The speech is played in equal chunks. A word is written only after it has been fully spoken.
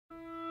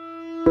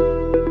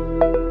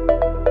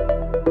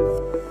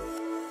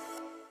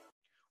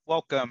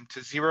Welcome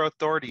to Zero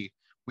Authority.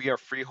 We are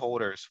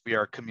freeholders. We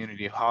are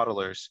community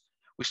hodlers.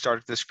 We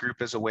started this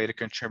group as a way to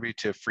contribute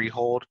to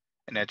freehold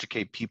and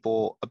educate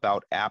people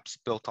about apps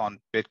built on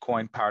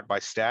Bitcoin powered by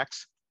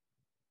stacks.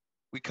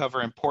 We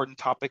cover important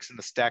topics in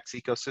the stacks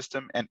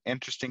ecosystem and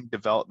interesting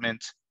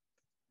developments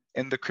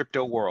in the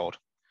crypto world.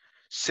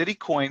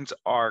 CityCoins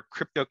are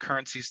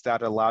cryptocurrencies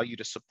that allow you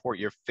to support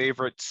your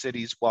favorite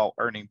cities while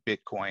earning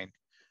Bitcoin.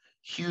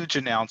 Huge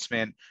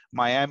announcement.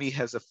 Miami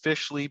has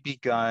officially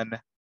begun.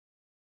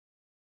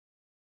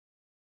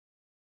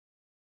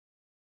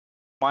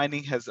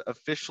 Mining has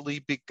officially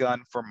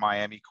begun for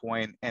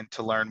MiamiCoin, and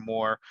to learn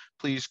more,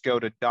 please go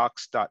to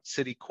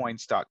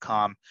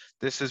docs.citycoins.com.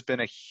 This has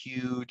been a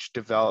huge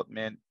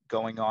development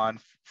going on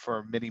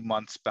for many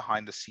months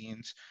behind the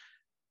scenes.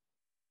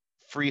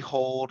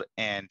 Freehold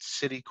and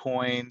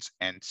CityCoins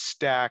and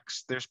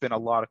stacks. There's been a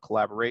lot of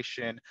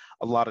collaboration,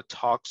 a lot of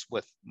talks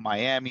with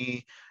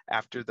Miami.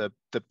 After the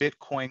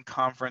Bitcoin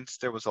conference,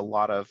 there was a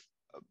lot of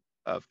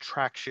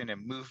traction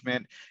and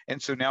movement.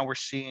 And so now we're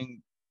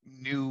seeing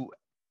new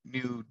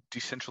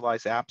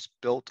decentralized apps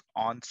built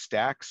on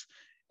stacks,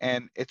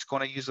 and it's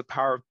going to use the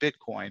power of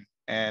Bitcoin.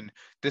 And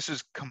this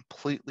is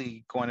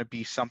completely going to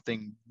be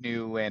something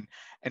new, and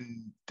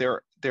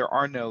there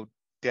are no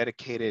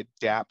dedicated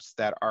dApps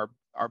that are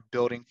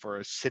building for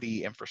a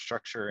city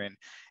infrastructure,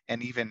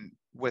 and even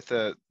with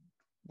a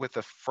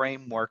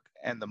framework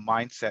and the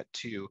mindset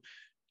to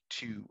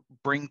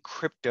bring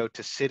crypto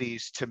to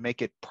cities to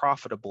make it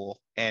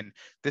profitable. And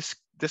this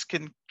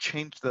can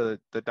change the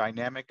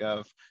dynamic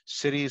of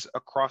cities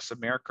across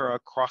America,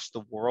 across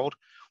the world,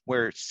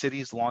 where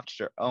cities launch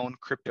their own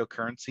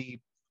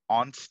cryptocurrency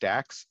on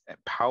stacks and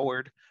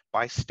powered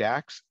by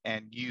stacks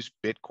and use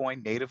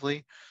Bitcoin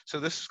natively. So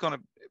this is going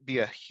to be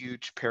a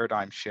huge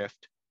paradigm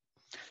shift.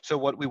 So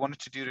what we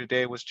wanted to do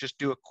today was just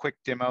do a quick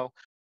demo.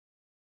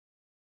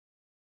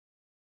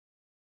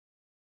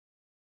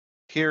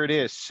 Here it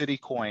is,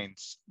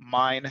 CityCoins,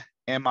 mine,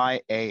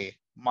 MIA,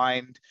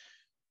 mined,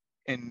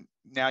 and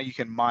now you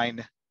can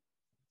mine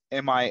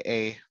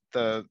MIA,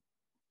 the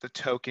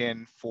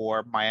token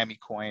for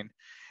MiamiCoin.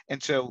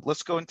 And so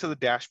let's go into the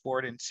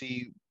dashboard and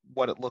see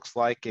what it looks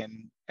like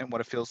and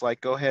what it feels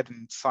like. Go ahead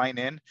and sign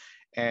in,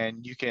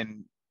 and you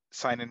can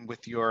sign in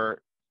with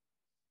your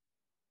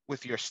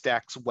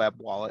Stacks web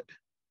wallet.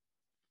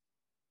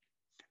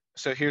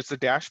 So here's the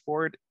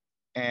dashboard,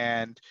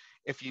 and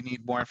if you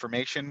need more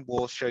information,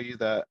 we'll show you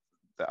the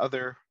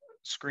other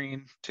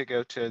screen to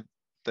go to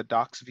the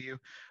docs view.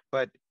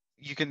 But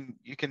you can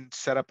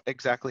set up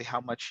exactly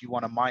how much you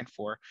want to mine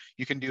for.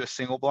 You can do a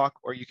single block,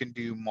 or you can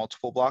do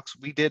multiple blocks.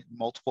 We did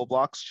multiple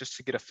blocks just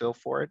to get a feel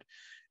for it.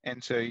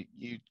 And so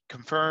you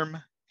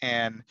confirm,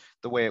 and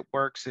the way it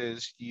works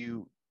is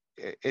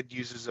it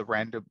uses a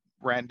random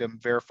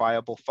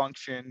verifiable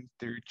function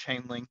through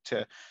Chainlink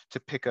to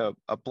pick a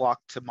block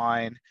to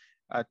mine,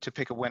 to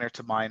pick a winner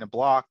to mine a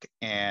block.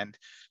 And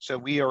so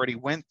we already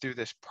went through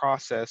this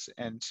process,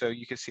 and so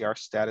you can see our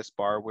status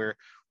bar where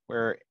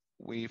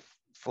we've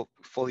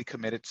fully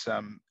committed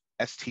some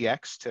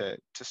STX to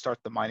start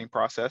the mining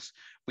process.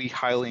 We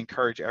highly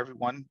encourage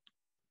everyone,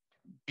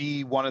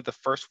 be one of the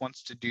first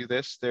ones to do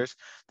this. There's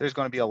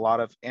going to be a lot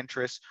of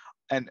interest,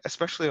 and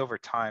especially over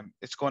time,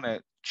 it's going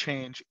to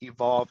change,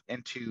 evolve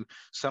into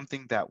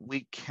something that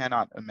we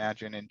cannot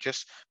imagine. And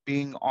just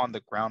being on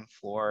the ground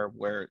floor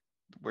where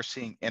we're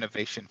seeing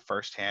innovation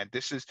firsthand,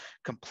 this is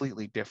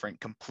completely different,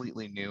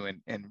 completely new,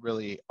 and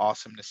really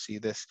awesome to see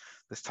this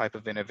type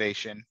of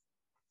innovation.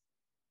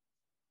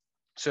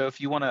 So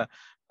if you want to,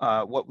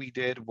 what we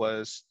did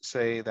was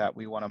say that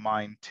we want to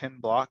mine 10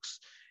 blocks,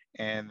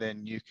 and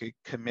then you could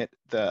commit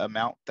the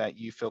amount that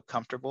you feel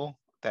comfortable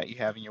that you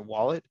have in your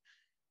wallet.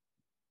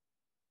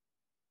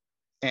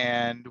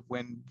 And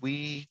when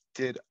we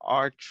did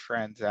our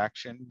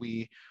transaction,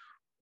 we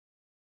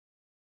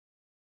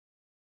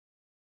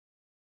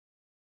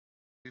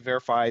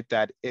verified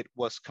that it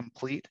was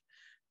complete.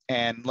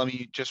 And let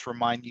me just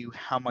remind you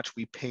how much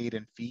we paid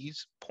in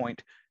fees: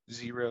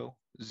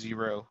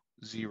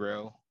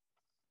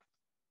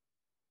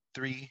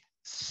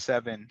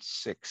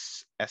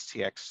 0.000376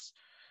 STX,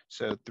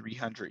 so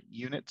 300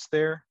 units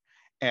there.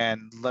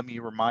 And let me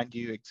remind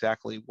you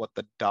exactly what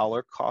the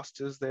dollar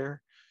cost is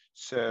there.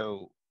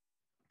 So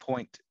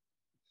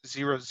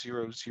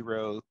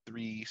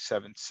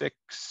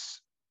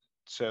 0.000376,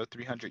 so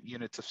 300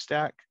 units of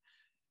stack.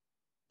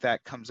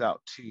 That comes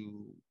out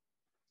to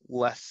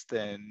less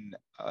than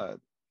a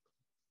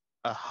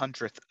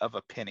hundredth of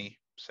a penny.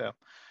 So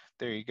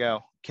there you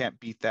go. Can't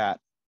beat that.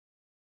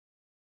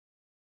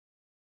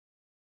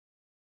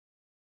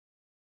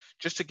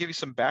 Just to give you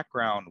some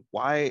background,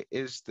 why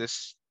is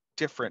this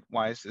different?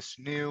 Why is this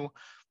new?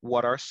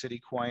 What are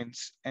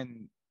CityCoins?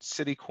 And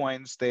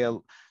CityCoins, they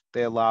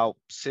allow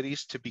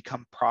cities to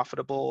become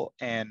profitable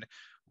and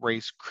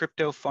raise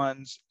crypto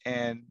funds,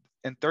 and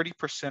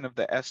 30% of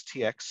the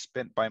STX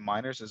spent by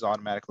miners is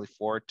automatically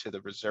forwarded to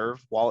the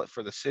reserve wallet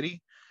for the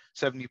city.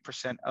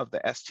 70% of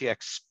the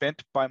STX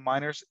spent by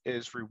miners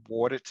is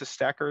rewarded to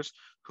stackers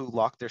who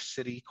lock their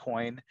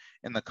CityCoin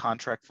in the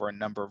contract for a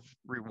number of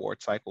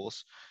reward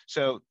cycles.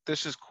 So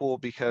this is cool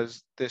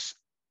because this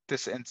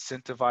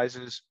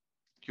incentivizes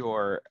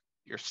your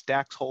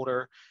stacks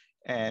holder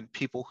and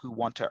people who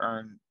want to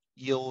earn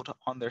yield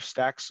on their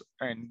stacks,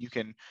 and you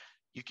can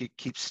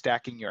keep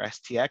stacking your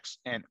STX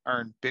and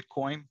earn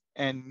Bitcoin,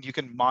 and you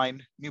can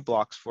mine new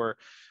blocks for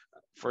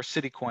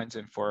CityCoins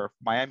and for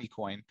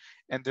MiamiCoin.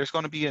 And there's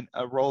going to be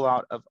a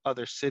rollout of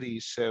other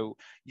cities. So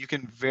you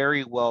can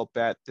very well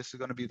bet this is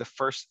going to be the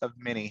first of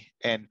many.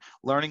 And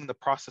learning the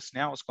process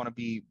now is going to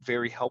be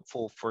very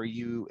helpful for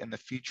you in the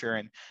future.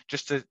 And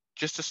just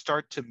to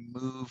start to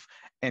move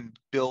and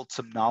build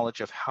some knowledge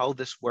of how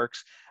this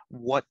works,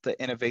 what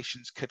the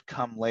innovations could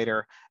come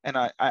later. And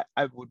I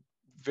would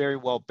very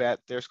well bet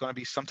there's going to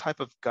be some type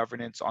of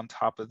governance on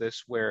top of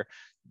this, where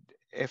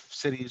if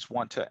cities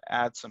want to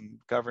add some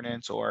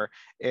governance, or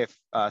if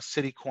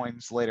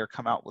CityCoins later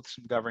come out with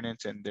some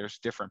governance and there's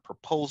different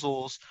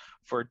proposals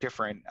for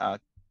different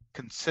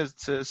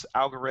consensus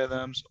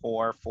algorithms,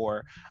 or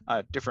for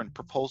different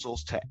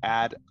proposals to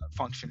add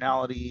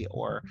functionality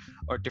or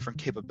different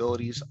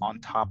capabilities on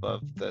top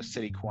of the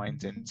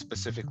CityCoins, and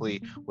specifically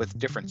with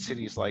different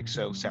cities, like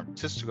so San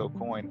Francisco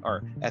coin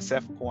or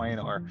SF coin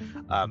or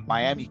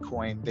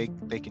MiamiCoin,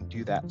 they can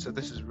do that. So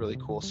this is really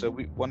cool. So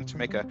we wanted to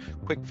make a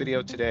quick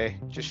video today,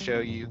 just show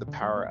you the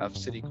power of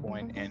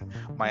CityCoin and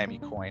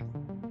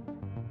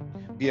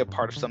MiamiCoin. Be a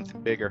part of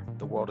something bigger.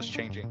 The world is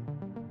changing.